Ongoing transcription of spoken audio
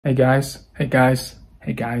Hey guys, hey guys,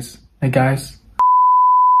 hey guys, hey guys.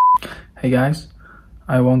 Hey guys,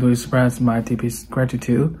 I want to express my deepest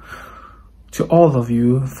gratitude to all of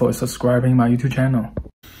you for subscribing my YouTube channel.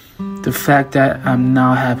 The fact that I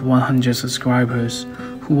now have 100 subscribers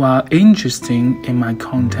who are interested in my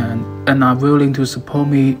content and are willing to support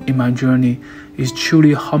me in my journey is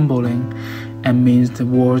truly humbling and means the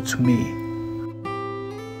world to me.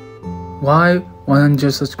 Why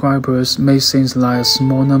 100 subscribers may seem like a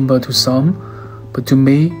small number to some, but to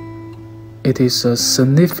me, it is a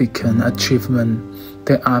significant achievement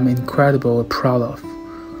that I'm incredibly proud of.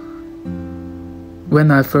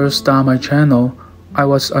 When I first started my channel, I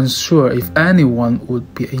was unsure if anyone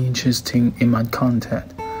would be interested in my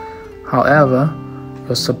content. However,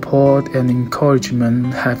 your support and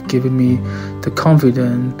encouragement have given me the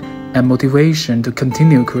confidence and motivation to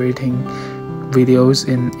continue creating videos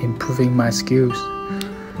and improving my skills.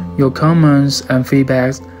 Your comments and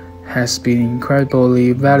feedback has been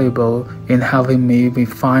incredibly valuable in helping me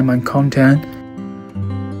refine my content.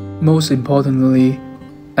 Most importantly,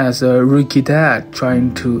 as a rookie dad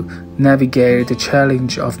trying to navigate the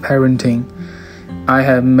challenge of parenting, I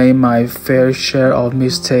have made my fair share of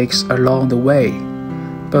mistakes along the way.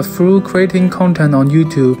 But through creating content on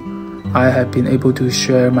YouTube, I have been able to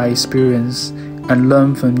share my experience and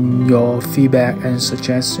learn from your feedback and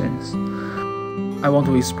suggestions. I want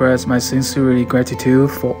to express my sincere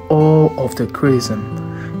gratitude for all of the criticism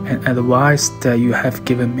and advice that you have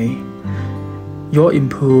given me. Your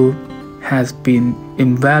input has been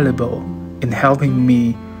invaluable in helping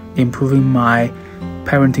me improving my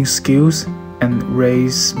parenting skills and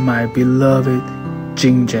raise my beloved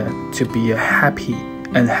Ginger to be a happy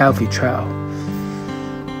and healthy child.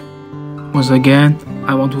 Once again,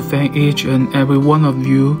 I want to thank each and every one of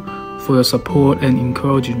you for your support and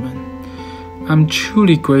encouragement. I'm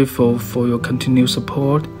truly grateful for your continued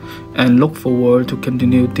support and look forward to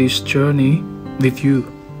continue this journey with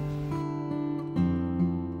you.